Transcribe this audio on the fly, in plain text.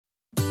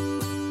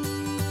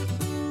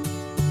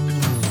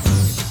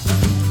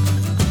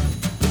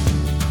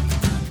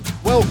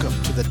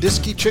to the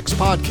Disky Chicks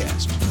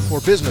podcast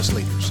for business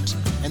leaders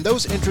and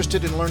those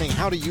interested in learning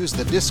how to use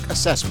the DISC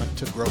assessment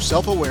to grow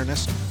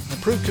self-awareness,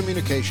 improve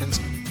communications,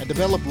 and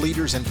develop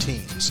leaders and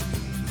teams.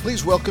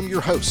 Please welcome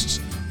your hosts,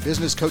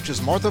 business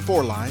coaches Martha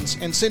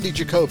Forlines and Cindy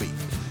Jacoby.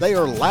 They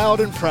are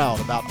loud and proud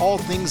about all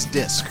things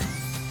DISC.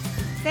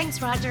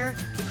 Thanks, Roger.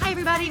 Hi,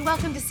 everybody.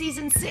 Welcome to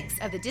Season 6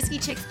 of the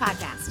Disky Chicks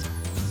podcast.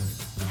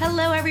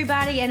 Hello,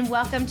 everybody, and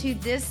welcome to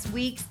this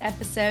week's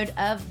episode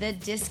of the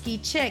Disky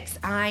Chicks.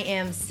 I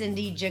am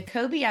Cindy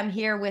Jacoby. I'm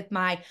here with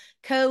my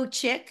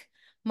co-chick,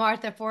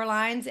 Martha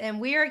Forlines, and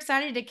we are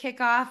excited to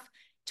kick off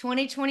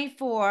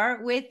 2024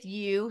 with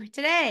you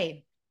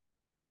today.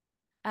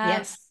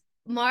 Yes.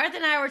 Martha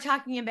and I were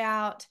talking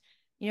about,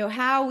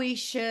 how we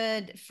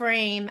should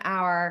frame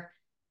our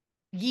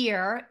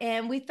year,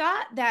 and we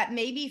thought that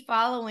maybe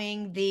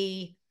following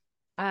the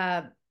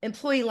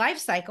employee life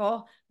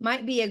cycle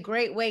might be a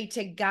great way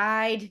to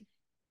guide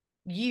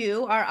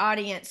you, our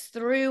audience,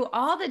 through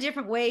all the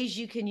different ways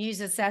you can use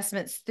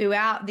assessments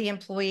throughout the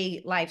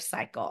employee life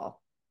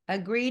cycle.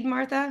 Agreed,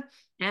 Martha?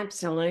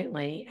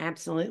 Absolutely.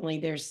 Absolutely.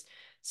 There's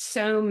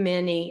so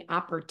many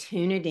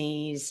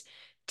opportunities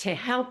to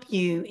help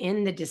you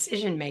in the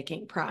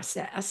decision-making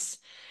process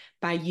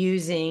by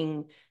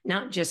using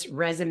not just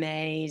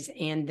resumes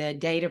and the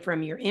data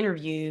from your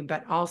interview,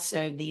 but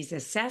also these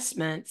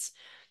assessments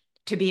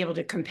to be able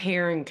to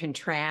compare and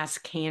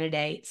contrast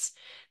candidates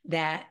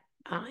that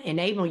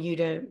enable you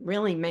to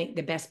really make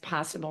the best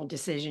possible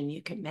decision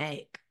you can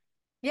make.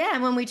 Yeah,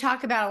 and when we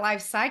talk about a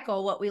life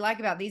cycle, what we like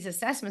about these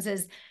assessments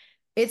is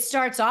it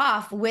starts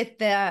off with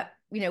the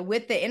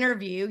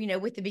interview,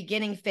 with the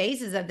beginning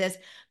phases of this,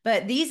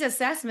 but these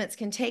assessments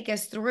can take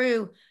us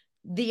through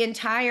the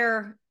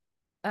entire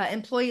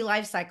employee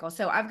life cycle.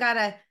 So I've got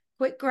a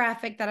quick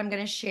graphic that I'm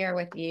going to share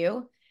with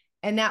you,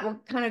 and that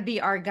will kind of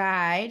be our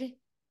guide.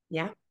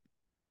 Yeah.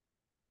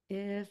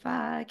 If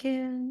I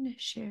can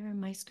share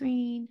my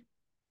screen,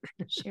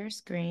 share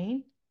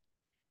screen.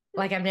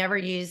 Like I've never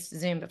used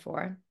Zoom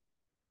before.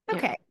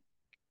 Okay. Yeah.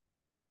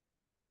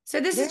 So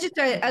this is just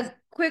a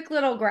quick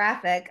little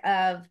graphic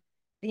of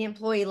the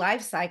employee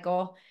life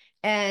cycle.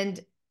 And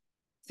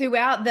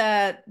throughout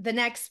the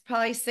next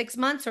probably 6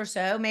 months or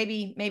so,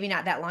 maybe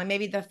not that long,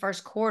 maybe the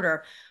first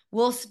quarter,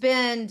 we'll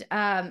spend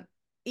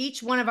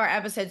each one of our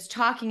episodes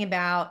talking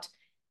about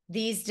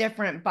these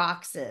different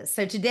boxes.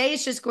 So today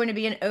is just going to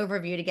be an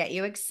overview to get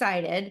you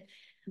excited.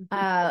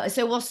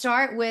 So we'll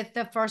start with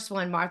the first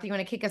one. Martha, you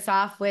want to kick us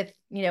off with,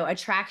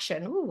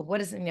 attraction? Ooh, what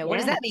does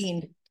that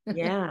mean?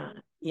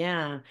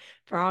 Yeah.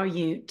 For all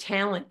you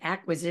talent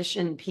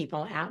acquisition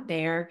people out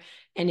there,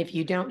 and if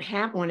you don't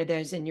have one of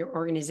those in your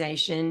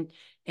organization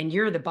and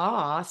you're the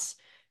boss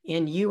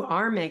and you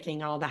are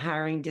making all the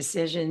hiring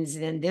decisions,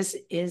 then this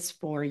is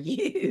for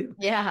you.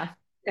 Yeah.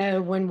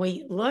 So when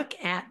we look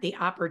at the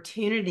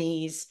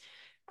opportunities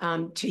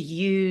to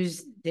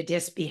use the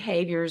DISC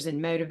behaviors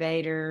and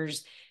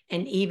motivators,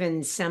 and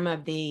even some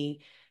of the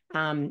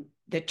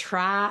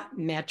TRI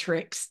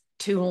metrics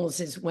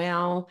tools as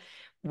well,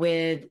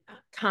 with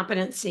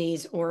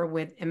competencies or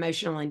with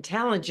emotional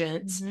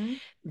intelligence,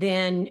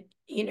 then,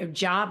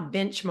 job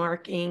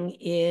benchmarking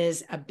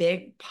is a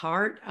big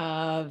part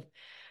of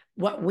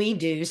what we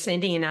do,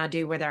 Cindy and I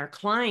do with our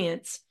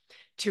clients,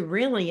 to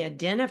really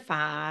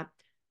identify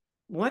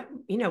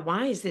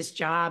why is this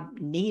job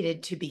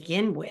needed to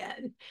begin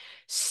with?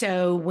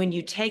 So when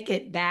you take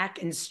it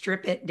back and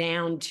strip it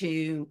down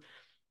to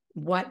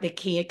what the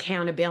key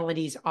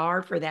accountabilities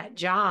are for that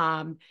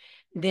job,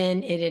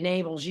 then it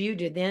enables you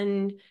to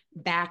then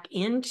back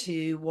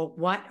into, well,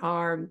 what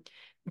are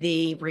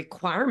the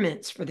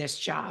requirements for this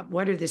job?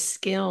 What are the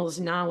skills,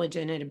 knowledge,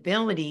 and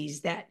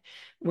abilities that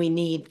we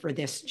need for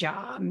this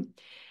job?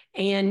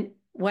 And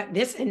what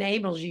this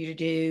enables you to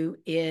do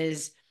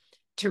is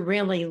to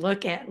really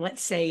look at,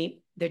 let's say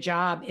the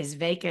job is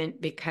vacant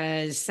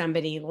because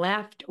somebody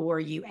left or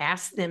you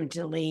asked them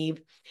to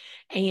leave,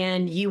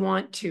 and you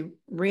want to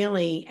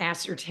really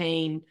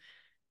ascertain,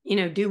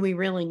 do we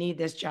really need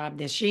this job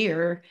this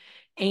year?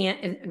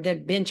 And the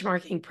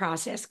benchmarking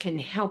process can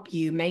help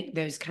you make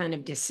those kind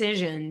of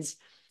decisions.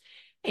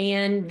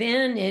 And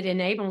then it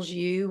enables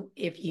you,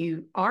 if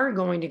you are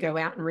going to go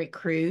out and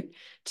recruit,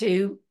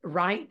 to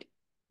write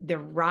the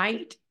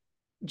right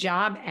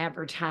job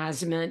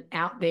advertisement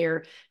out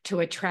there to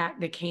attract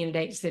the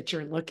candidates that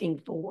you're looking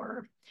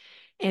for.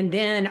 And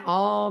then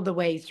all the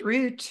way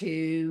through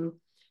to,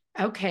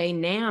 okay,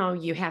 now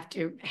you have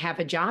to have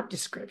a job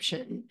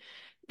description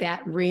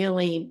that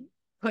really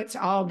puts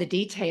all the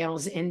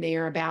details in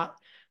there about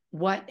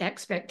what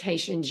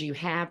expectations you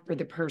have for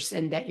the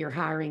person that you're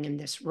hiring in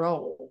this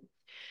role.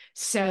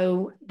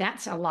 So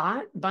that's a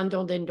lot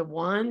bundled into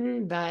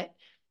one, but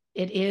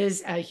it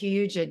is a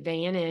huge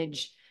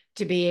advantage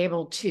to be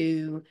able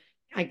to,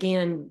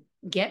 again,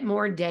 get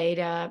more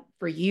data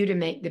for you to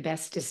make the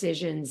best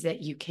decisions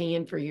that you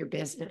can for your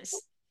business.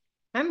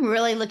 I'm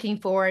really looking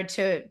forward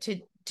to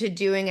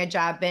doing a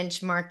job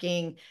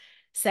benchmarking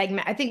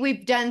segment. I think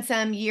we've done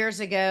some years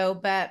ago,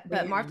 but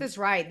Martha's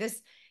right.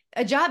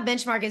 A job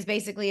benchmark is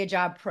basically a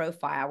job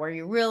profile where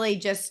you really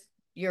just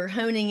you're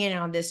honing in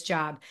on this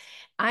job.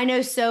 I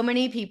know so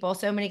many people,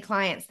 so many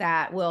clients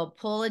that will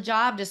pull a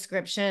job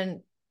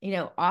description,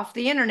 off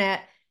the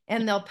internet,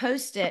 and they'll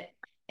post it,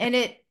 and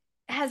it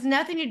has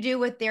nothing to do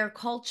with their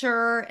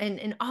culture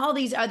and all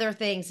these other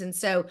things. And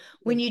so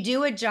when you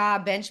do a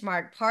job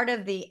benchmark, part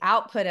of the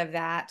output of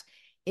that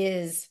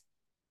is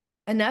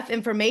enough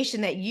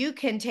information that you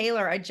can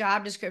tailor a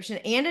job description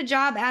and a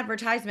job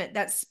advertisement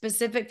that's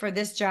specific for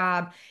this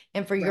job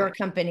and for your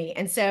company.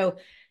 And so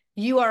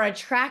you are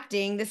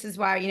attracting, this is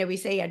why, we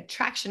say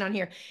attraction on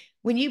here.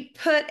 When you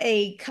put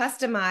a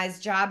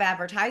customized job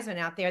advertisement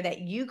out there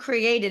that you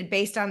created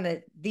based on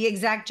the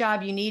exact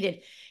job you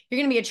needed, you're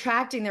going to be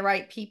attracting the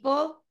right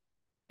people,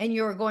 and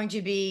you're going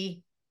to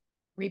be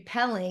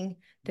repelling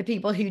the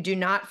people who do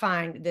not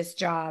find this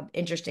job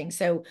interesting.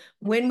 So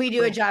when we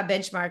do a job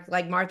benchmark,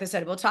 like Martha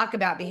said, we'll talk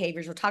about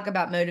behaviors, we'll talk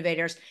about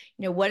motivators.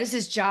 What is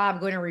this job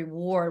going to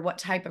reward? What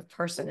type of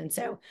person? And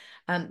so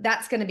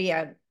that's going to be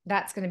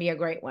a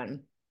great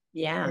one.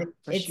 Yeah,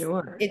 for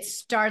sure. It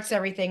starts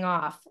everything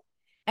off.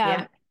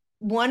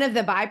 One of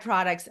the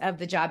byproducts of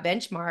the job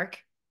benchmark,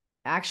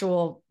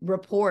 actual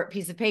report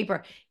piece of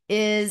paper,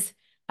 is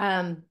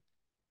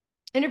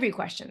interview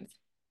questions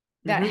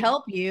that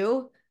help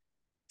you.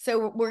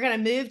 So we're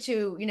going to move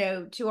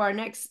to our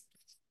next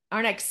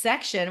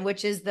section,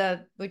 which is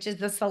the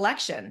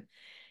selection.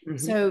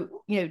 So,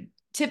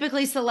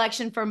 typically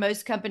selection for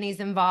most companies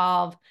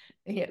involve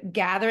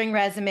gathering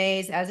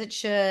resumes, as it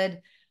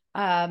should.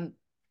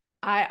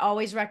 I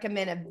always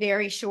recommend a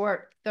very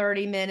short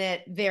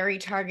 30-minute, very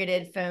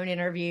targeted phone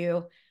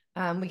interview.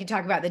 We can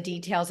talk about the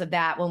details of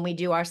that when we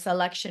do our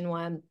selection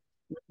one.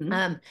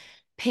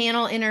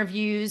 Panel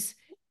interviews,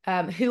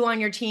 who on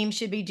your team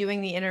should be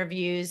doing the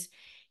interviews,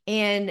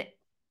 and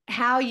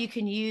how you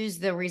can use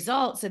the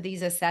results of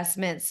these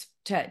assessments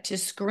to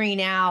screen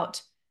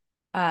out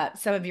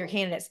some of your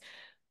candidates.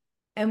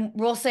 And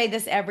we'll say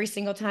this every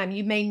single time: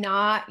 you may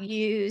not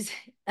use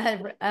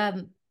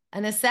an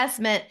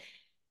assessment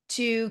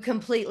to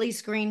completely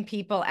screen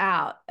people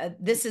out.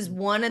 This is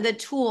one of the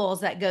tools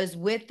that goes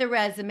with the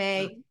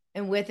resume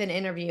and with an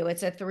interview.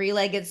 It's a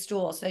 3-legged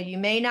stool. So you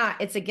may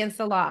not, it's against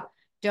the law.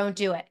 Don't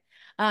do it.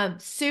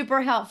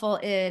 Super helpful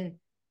in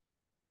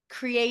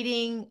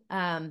creating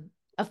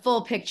a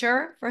full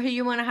picture for who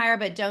you want to hire,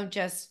 but don't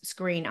just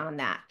screen on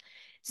that.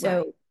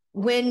 So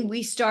when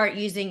we start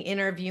using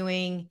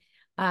interviewing,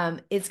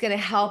 it's going to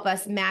help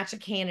us match a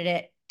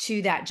candidate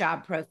to that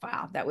job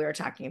profile that we were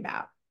talking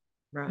about.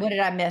 Right. What did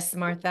I miss,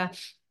 Martha?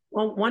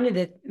 Well, one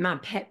of my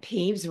pet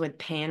peeves with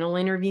panel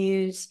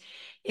interviews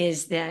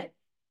is that,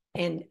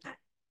 and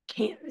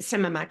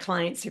some of my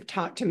clients have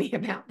talked to me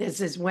about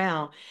this as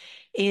well,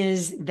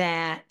 is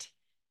that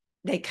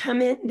they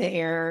come in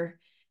there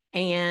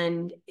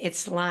and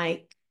it's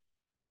like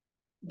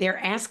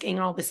they're asking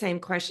all the same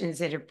questions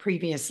that have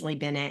previously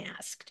been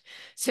asked.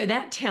 So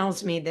that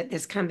tells me that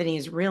this company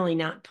is really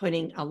not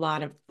putting a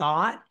lot of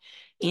thought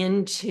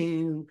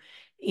into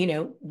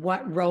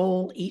what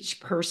role each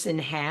person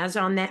has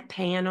on that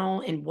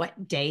panel and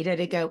what data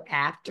to go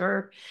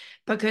after.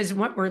 Because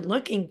what we're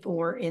looking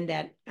for in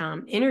that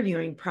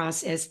interviewing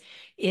process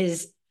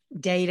is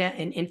data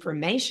and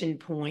information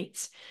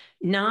points,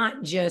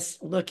 not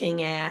just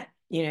looking at,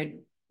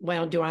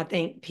 well, do I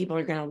think people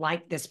are going to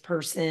like this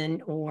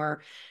person,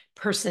 or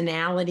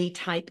personality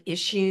type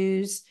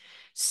issues.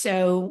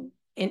 So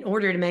in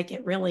order to make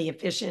it really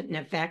efficient and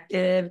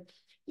effective,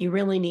 you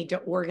really need to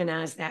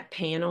organize that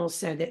panel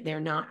so that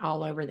they're not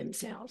all over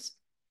themselves.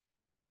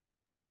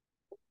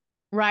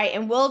 Right.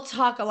 And we'll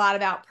talk a lot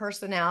about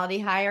personality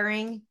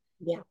hiring.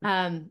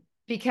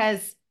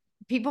 Because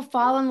people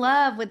fall in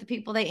love with the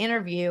people they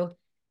interview,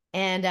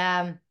 and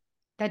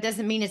that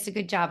doesn't mean it's a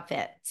good job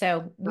fit.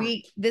 So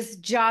this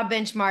job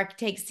benchmark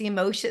takes the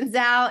emotions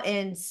out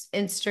and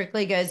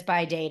strictly goes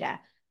by data.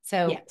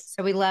 So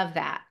we love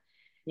that.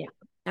 Yeah,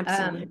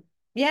 absolutely.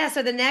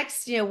 So the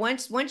next,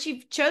 once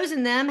you've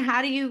chosen them,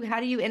 how do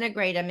you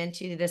integrate them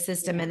into the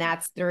system? And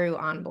that's through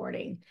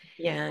onboarding.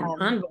 Yeah, and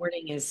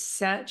onboarding is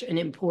such an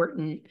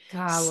important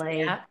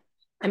step.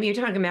 I mean,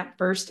 you're talking about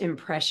first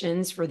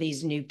impressions for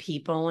these new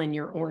people in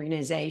your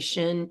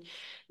organization,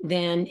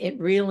 then it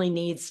really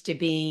needs to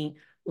be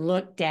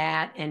looked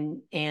at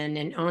and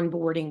an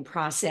onboarding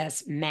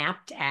process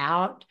mapped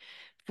out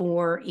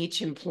for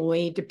each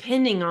employee,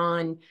 depending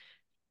on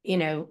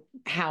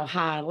how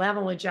high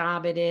level a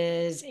job it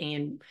is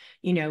and,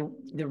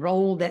 the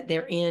role that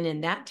they're in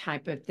and that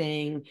type of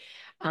thing.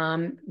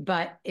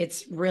 But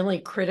it's really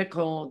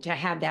critical to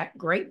have that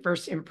great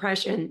first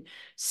impression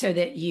so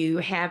that you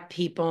have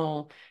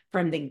people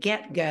from the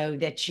get-go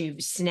that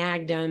you've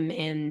snagged them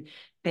and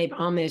they've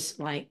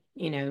almost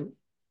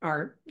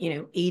are,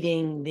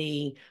 eating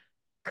the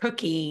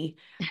cookie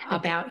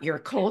about your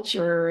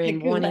culture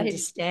and wanting to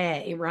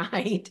stay,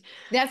 right?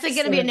 That's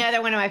going to be another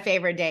one of my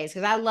favorite days,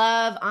 because I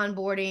love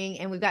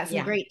onboarding, and we've got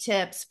some great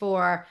tips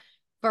for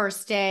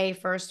first day,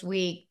 first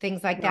week,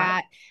 things like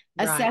that.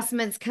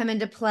 Assessments come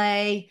into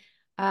play.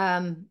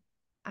 I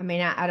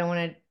don't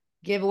want to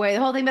give away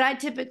the whole thing, but I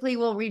typically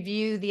will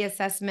review the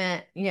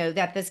assessment,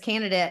 that this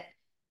candidate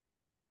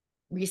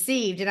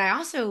received. And I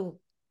also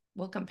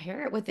will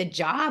compare it with the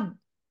job,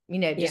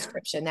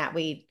 description that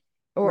we,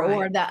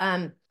 or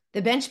the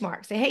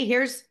benchmark. Say, hey,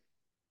 here's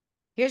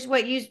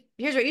what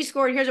you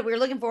scored. Here's what we were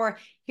looking for.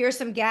 Here's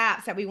some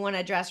gaps that we want to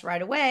address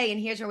right away. And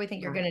here's where we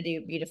think you're going to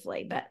do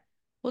beautifully. But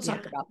we'll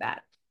talk about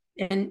that.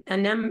 And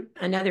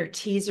another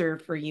teaser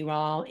for you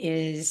all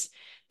is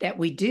that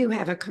we do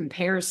have a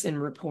comparison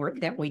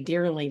report that we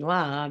dearly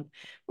love,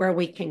 where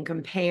we can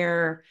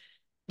compare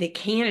the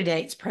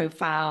candidate's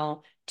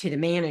profile to the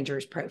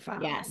manager's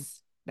profile. Yes.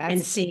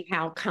 And see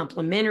how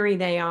complementary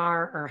they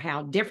are or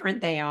how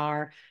different they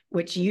are,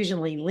 which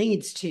usually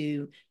leads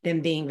to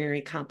them being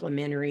very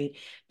complementary.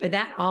 But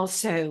that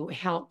also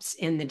helps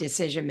in the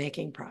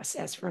decision-making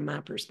process from my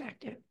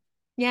perspective.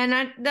 Yeah.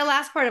 And the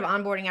last part of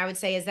onboarding, I would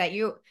say, is that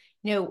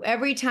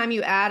every time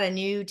you add a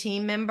new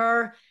team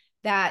member,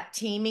 that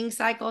teaming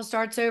cycle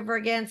starts over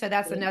again. So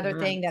that's another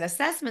thing that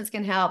assessments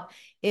can help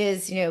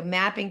is,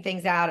 mapping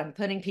things out and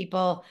putting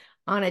people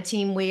on a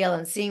team wheel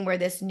and seeing where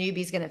this newbie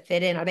is going to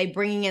fit in. Are they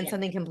bringing in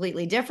something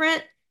completely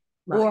different,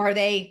 or are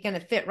they going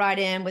to fit right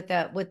in with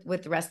the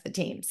rest of the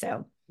team?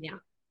 So yeah.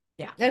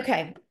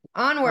 Okay,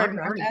 onward,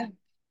 Martha.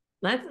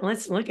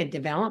 Let's look at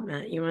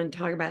development. You want to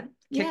talk about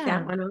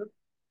that one off?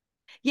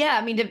 Yeah,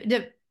 I mean,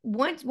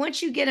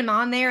 once you get them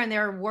on there and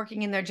they're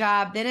working in their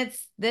job, then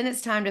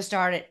it's time to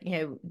start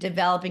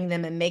developing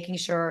them and making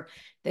sure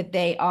that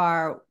they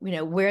are,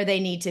 where they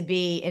need to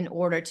be in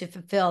order to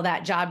fulfill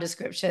that job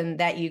description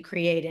that you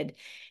created.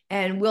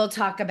 And we'll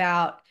talk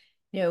about,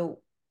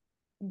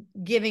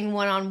 giving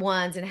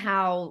one-on-ones and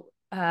how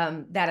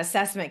that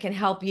assessment can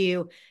help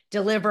you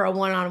deliver a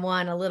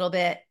one-on-one a little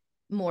bit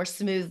more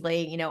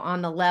smoothly,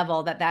 on the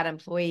level that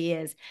employee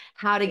is,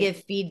 how to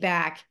give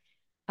feedback,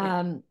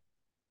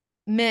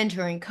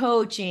 mentoring,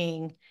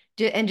 coaching,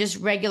 and just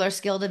regular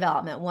skill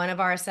development. One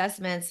of our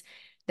assessments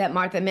that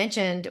Martha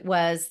mentioned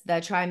was the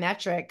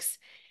TriMetrics.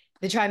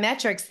 The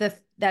TriMetrics,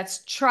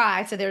 that's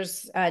try. So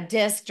there's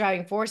DISC,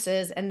 driving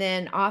forces, and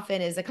then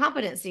often is the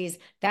competencies.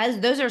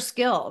 Those are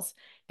skills.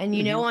 And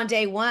on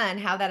day one,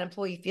 how that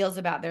employee feels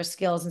about their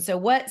skills. And so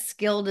what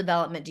skill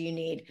development do you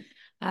need?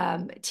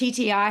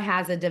 TTI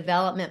has a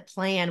development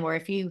plan where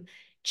if you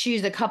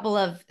choose a couple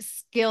of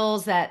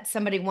skills that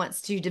somebody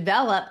wants to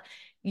develop,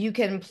 you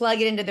can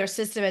plug it into their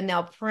system and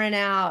they'll print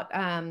out,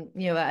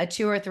 a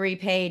 2 or 3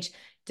 page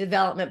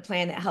development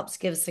plan that helps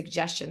give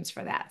suggestions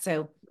for that.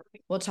 So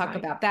we'll talk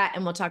about that,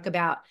 and we'll talk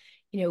about,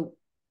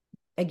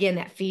 again,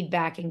 that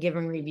feedback and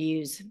giving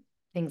reviews,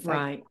 things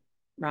like that.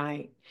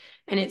 Right.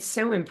 And it's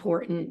so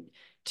important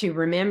to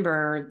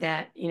remember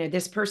that,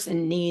 this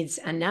person needs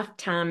enough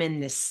time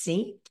in the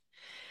seat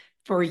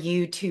for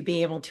you to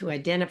be able to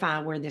identify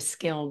where the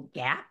skill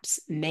gaps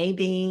may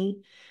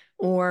be,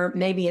 or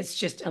maybe it's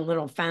just a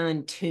little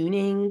fine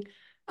tuning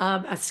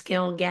of a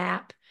skill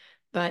gap.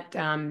 But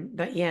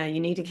yeah, you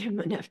need to give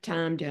them enough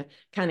time to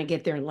kind of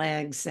get their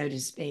legs, so to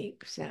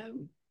speak. So,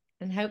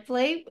 and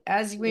hopefully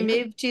as we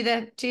move to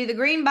the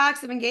green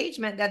box of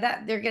engagement,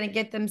 that they're going to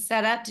get them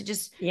set up to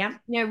just,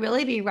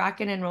 really be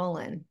rocking and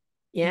rolling.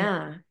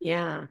 Yeah.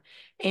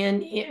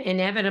 And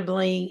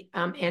inevitably,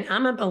 and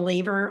I'm a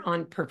believer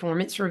on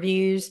performance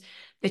reviews,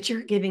 that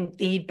you're giving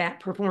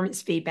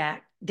performance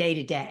feedback day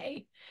to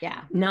day.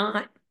 Yeah.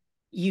 Not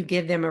you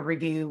give them a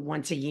review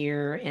once a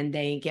year and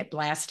they get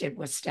blasted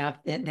with stuff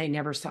that they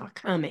never saw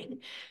coming.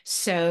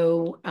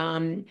 So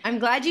I'm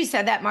glad you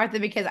said that, Martha,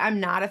 because I'm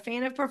not a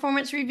fan of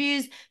performance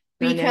reviews,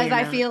 because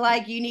I feel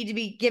like you need to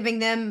be giving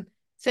them.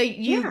 So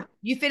you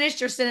finished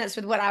your sentence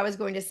with what I was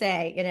going to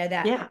say,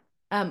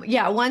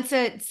 once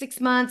a 6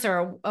 months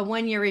or a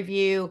 1 year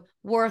review,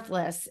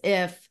 worthless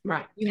if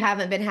you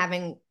haven't been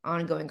having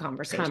ongoing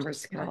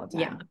conversations the whole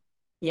time.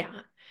 Yeah.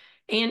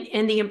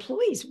 And the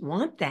employees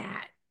want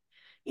that.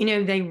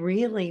 They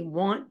really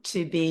want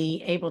to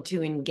be able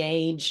to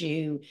engage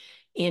you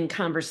in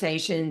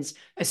conversations,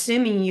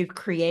 assuming you've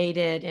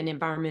created an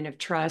environment of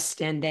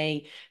trust and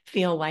they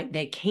feel like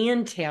they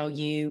can tell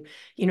you,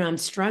 I'm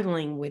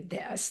struggling with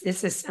this.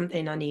 This is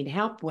something I need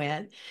help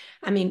with.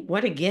 I mean,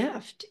 what a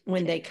gift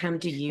when they come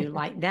to you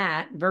like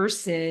that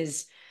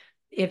versus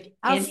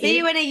I'll see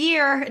you in a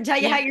year and tell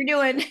you how you're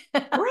doing.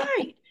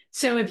 Right.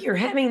 So if you're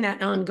having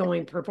that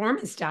ongoing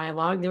performance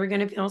dialogue, they're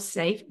going to feel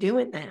safe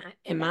doing that,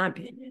 in my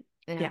opinion.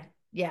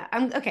 Yeah.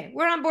 Okay.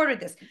 We're on board with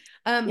this.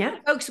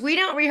 Folks, we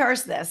don't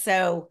rehearse this.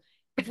 So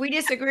if we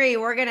disagree,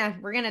 we're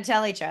going to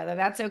tell each other.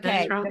 That's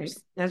okay.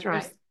 That's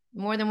right. There's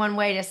more than one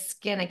way to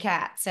skin a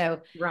cat.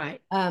 So,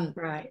 right.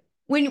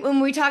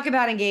 When we talk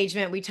about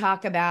engagement, we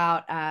talk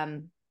about,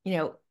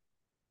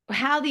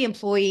 how the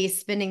employee is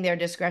spending their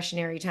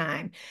discretionary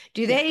time.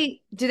 Do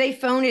they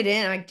phone it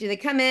in? Like, do they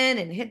come in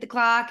and hit the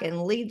clock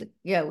and leave,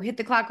 hit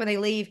the clock when they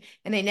leave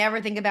and they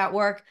never think about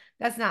work?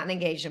 That's not an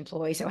engaged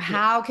employee. So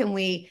how can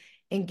we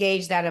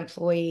engage that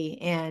employee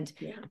and,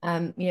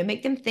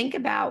 make them think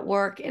about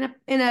work in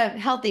a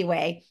healthy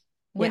way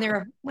when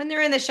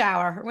they're in the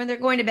shower or when they're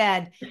going to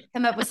bed,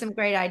 come up with some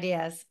great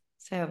ideas.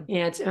 So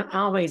yeah, it's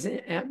always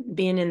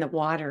being in the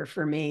water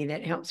for me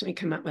that helps me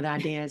come up with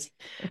ideas.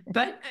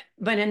 But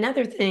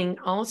another thing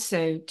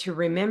also to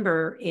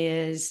remember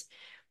is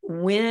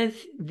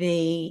with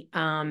the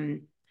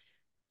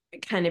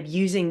kind of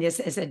using this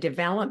as a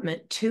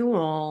development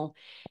tool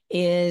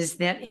is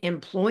that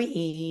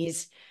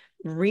employees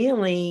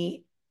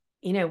really,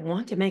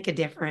 want to make a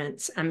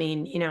difference. I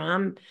mean,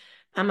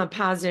 I'm a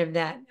positive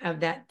of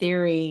that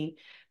theory,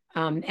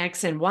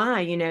 X and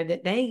Y,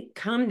 that they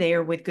come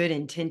there with good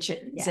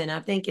intentions. yeah, And I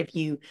think if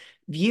you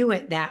view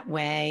it that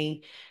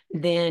way,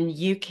 then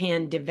you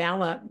can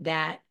develop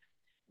that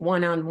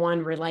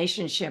one-on-one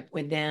relationship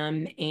with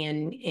them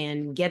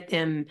and get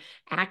them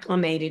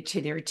acclimated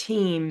to their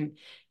team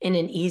in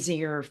an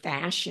easier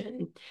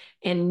fashion.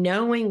 And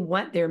knowing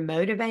what their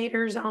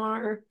motivators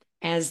are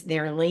as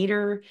their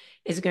leader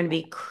is going to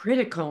be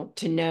critical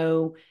to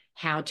know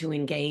how to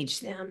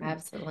engage them.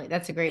 absolutely.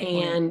 That's a great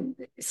point. And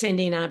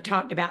Cindy and I have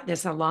talked about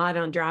this a lot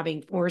on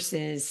Driving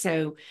Forces.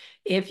 So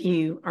if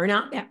you are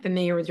not that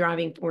familiar with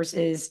Driving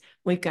Forces,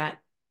 we've got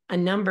a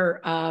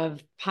number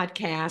of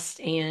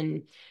podcasts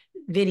and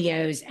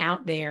videos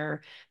out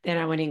there that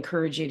I would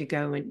encourage you to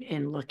go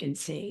and look and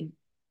see.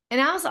 And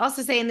I was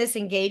also saying this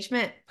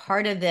engagement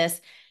part of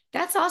this,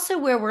 that's also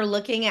where we're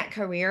looking at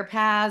career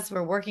paths.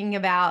 We're working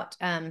about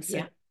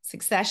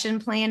succession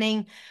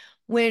planning.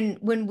 When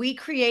we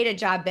create a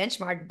job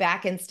benchmark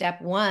back in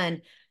step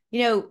one,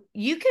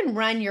 you can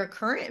run your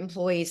current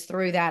employees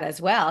through that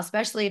as well,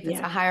 especially if it's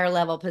a higher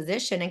level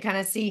position, and kind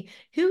of see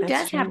who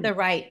does have the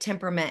right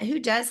temperament, who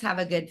does have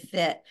a good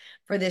fit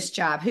for this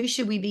job, who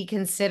should we be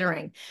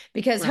considering?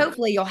 Because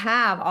hopefully you'll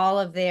have all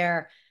of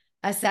their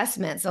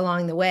assessments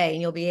along the way,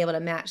 and you'll be able to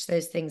match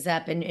those things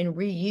up and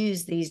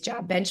reuse these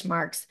job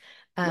benchmarks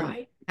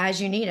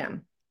as you need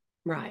them.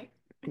 Right.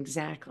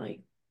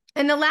 Exactly.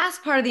 And the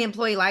last part of the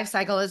employee life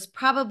cycle is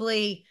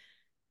probably,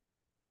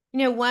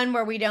 one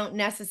where we don't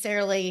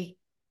necessarily,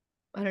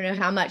 I don't know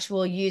how much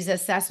we'll use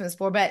assessments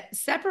for, but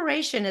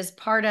separation is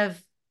part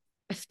of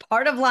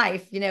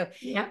life,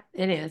 Yeah,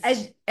 it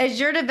is. As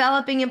you're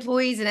developing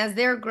employees and as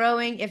they're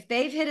growing, if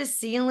they've hit a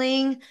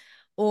ceiling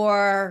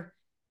or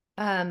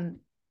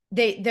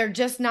they're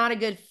just not a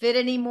good fit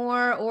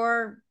anymore,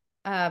 or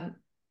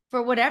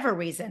for whatever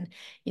reason,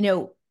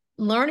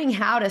 learning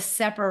how to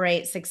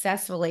separate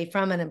successfully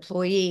from an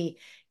employee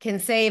can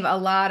save a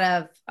lot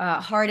of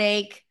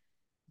heartache,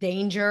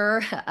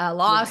 danger,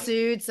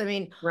 lawsuits. I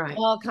mean,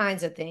 all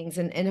kinds of things.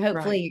 And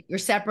hopefully you're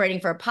separating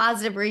for a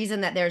positive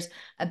reason, that there's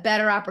a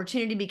better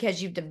opportunity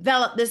because you've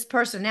developed this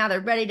person. Now they're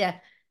ready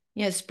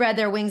to, spread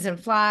their wings and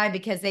fly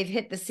because they've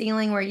hit the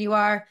ceiling where you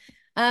are.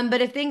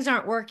 But if things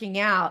aren't working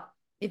out,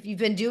 if you've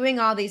been doing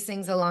all these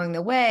things along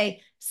the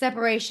way,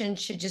 separation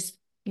should just,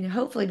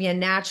 hopefully be a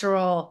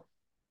natural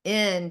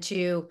end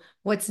to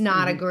what's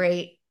not a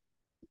great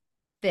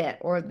fit,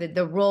 or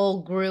the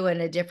role grew in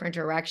a different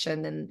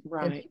direction than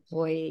the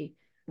employee.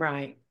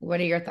 Right. What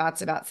are your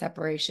thoughts about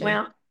separation?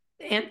 Well,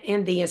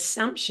 and the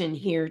assumption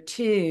here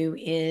too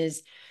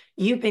is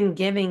you've been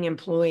giving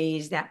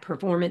employees that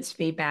performance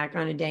feedback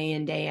on a day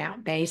in, day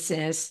out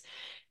basis,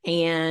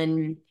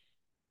 and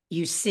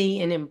you see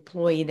an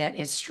employee that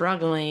is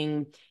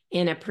struggling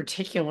in a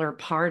particular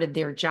part of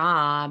their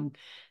job,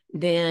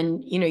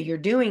 then, you're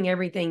doing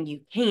everything you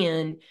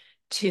can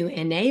to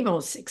enable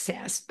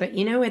success. But,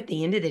 at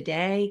the end of the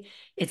day,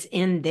 it's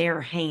in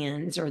their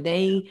hands. Are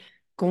they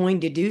going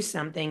to do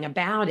something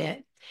about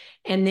it?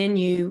 And then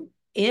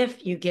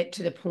if you get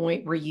to the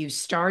point where you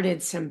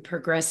started some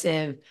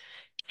progressive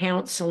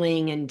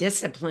counseling and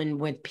discipline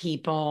with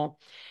people,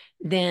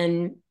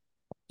 then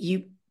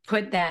you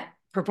put that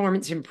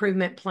performance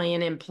improvement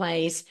plan in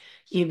place.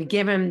 You've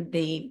given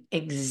the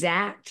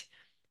exact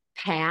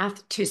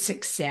path to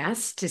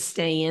success to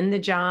stay in the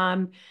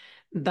job,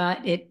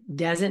 but it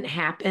doesn't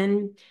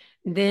happen,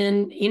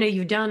 then,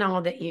 you've done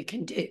all that you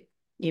can do.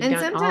 You've and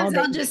done sometimes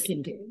all that you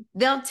can do.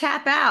 They'll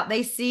tap out.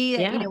 They see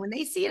it, when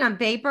they see it on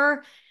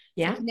paper.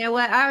 Yeah. Like, you know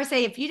what? I always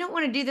say, if you don't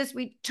want to do this,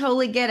 we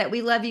totally get it.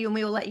 We love you and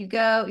we will let you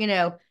go,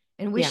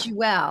 and wish you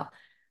well.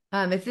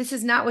 If this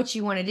is not what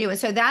you want to do. And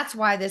so that's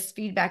why this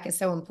feedback is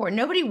so important.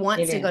 Nobody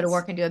wants to go to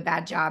work and do a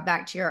bad job,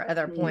 back to your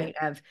other point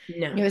of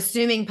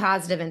assuming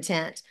positive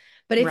intent.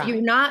 But if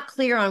you're not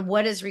clear on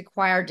what is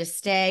required to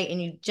stay,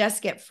 and you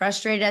just get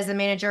frustrated as a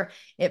manager,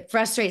 it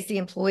frustrates the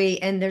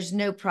employee and there's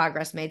no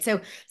progress made.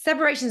 So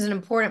separation is an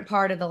important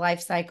part of the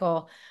life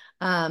cycle.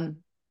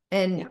 Hopefully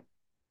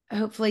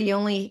you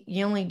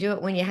only do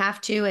it when you have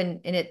to, and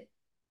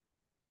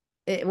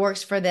it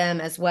works for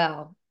them as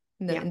well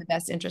in the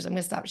best interest. I'm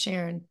going to stop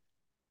sharing.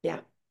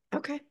 Yeah.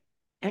 Okay.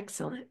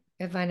 Excellent.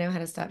 If I know how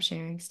to stop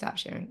sharing, stop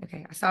sharing.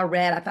 Okay. I saw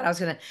red. I thought I was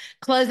going to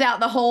close out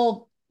the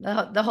whole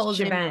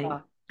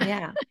shebang.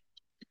 Yeah.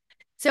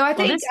 So I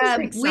think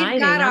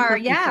we've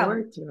got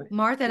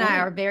Martha and I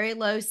are very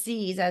low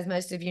C's, as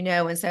most of you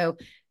know. And so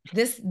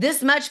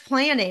this much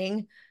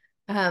planning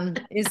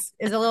is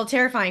a little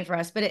terrifying for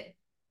us, but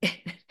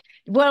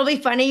what'll be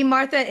funny,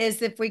 Martha,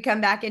 is if we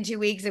come back in 2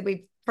 weeks and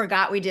we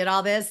forgot we did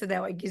all this, and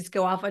then we just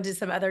go off onto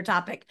some other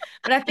topic.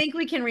 But I think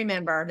we can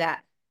remember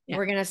that Yeah.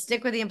 We're going to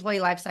stick with the employee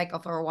life cycle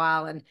for a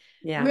while and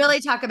Yeah.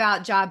 really talk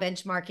about job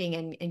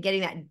benchmarking and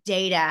getting that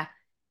data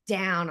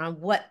down on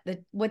what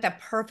the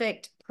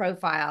perfect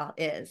profile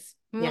is.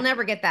 We'll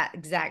never get that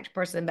exact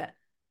person, but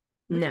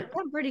no,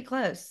 I'm pretty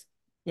close.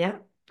 Yeah,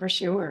 for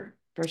sure.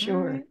 For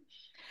sure. Right.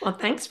 Well,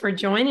 thanks for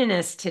joining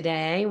us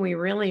today. We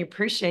really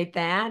appreciate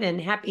that. And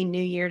Happy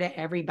New Year to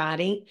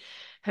everybody.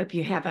 Hope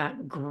you have a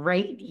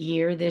great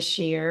year this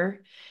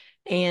year.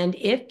 And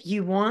if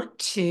you want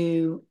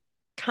to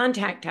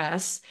contact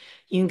us,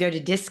 you can go to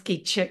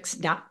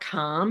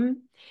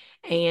diskichicks.com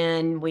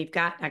and we've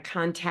got a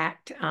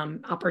contact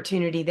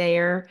opportunity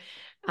there.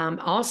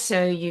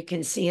 Also, you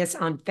can see us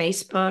on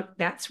Facebook.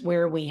 That's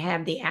where we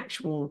have the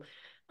actual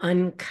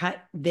uncut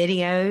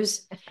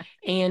videos.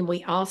 And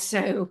we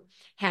also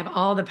have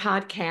all the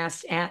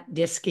podcasts at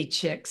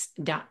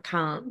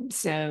diskichicks.com.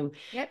 So,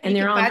 and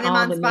you they're can find them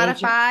on the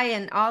Spotify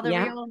and all the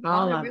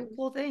all the of real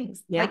cool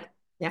things. Yeah.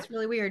 It's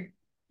really weird.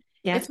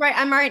 Yeah. It's right.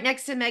 I'm right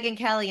next to Megyn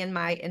Kelly in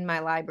my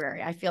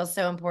library. I feel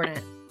so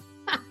important.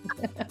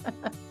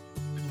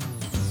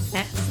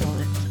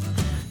 Excellent.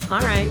 All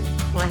right.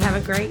 Well, have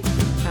a great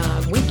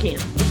weekend.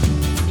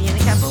 See you in a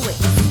couple of weeks.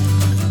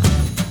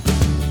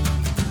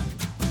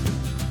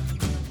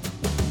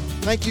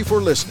 Thank you for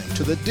listening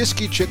to the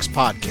Disky Chicks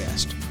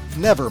podcast.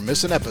 Never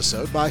miss an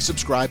episode by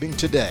subscribing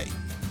today.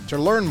 To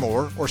learn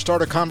more or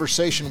start a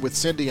conversation with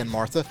Cindy and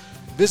Martha,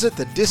 visit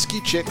the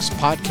Disky Chicks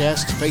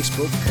podcast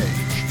Facebook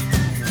page.